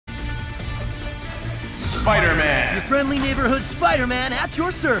Spider-Man! Your friendly neighborhood Spider-Man at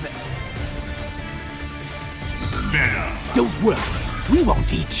your service. Venom! Don't worry, we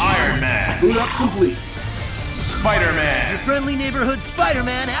won't eat you. Iron Man! Boot up complete. Spider-Man! Your friendly neighborhood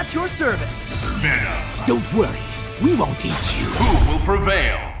Spider-Man at your service. Venom! Don't worry, we won't eat you. Who will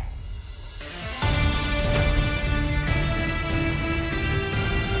prevail?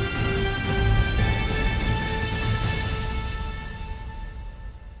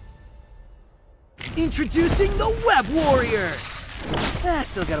 Introducing the Web Warriors!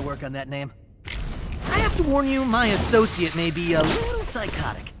 Still gotta work on that name. I have to warn you, my associate may be a little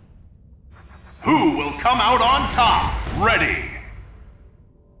psychotic. Who will come out on top? Ready!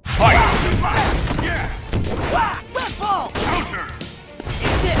 Fight! Yes! Red ball! Counter!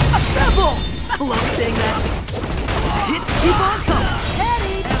 Assemble! I love saying that. Hits keep on coming.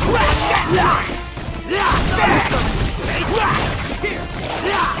 Heading! Crash that lies!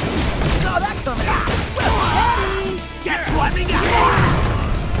 Saw that coming. Heading! Guess what we got?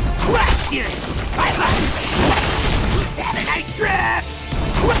 Crash you! Bye-bye! Have a nice trip!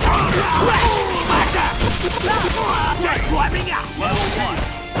 Guess what we got? Level 1!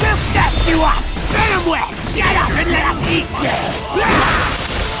 We'll snap you up! Venom Web! Shut up and let us eat you!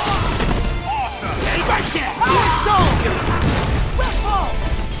 Awesome! Stay right there! Power Stone! Red ball!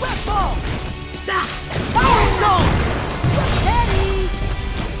 Red ball! Power Stone! Heading!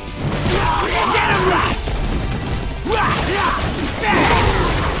 Get a rush!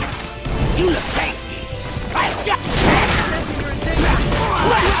 You look tasty! I've got... Sensing your intention.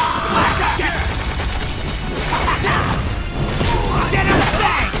 Get him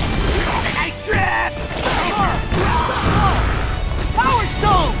bang! Have a nice trip! Power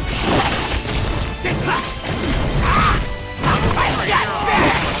Stone! Just look! I've got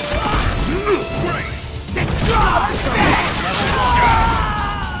bang! Great! Destroy! Bang!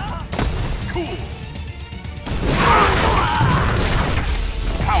 Cool!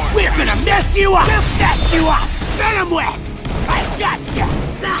 Power! We're gonna mess you up! We'll snatch you up! Venom Web! I've got you!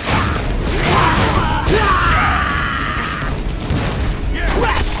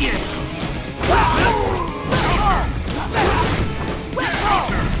 Crash you!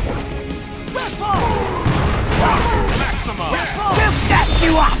 Maximum! We'll snatch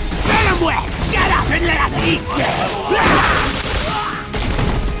you up! Venom Web! Shut up and let us eat you!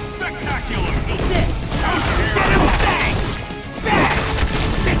 Spectacular! Eat this! Get him bang! Bang!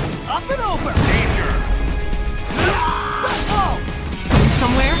 Up and over! Danger! Red ball! Going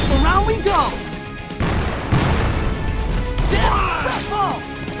somewhere? Around we go! Red ball!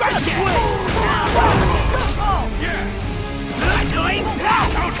 Right Red there! ball! Yes! Annoying!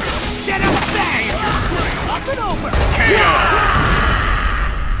 Counter! Get him bang! Up and over! KO!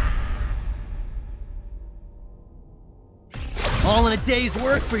 All in a day's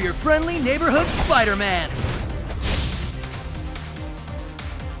work for your friendly neighborhood Spider-Man.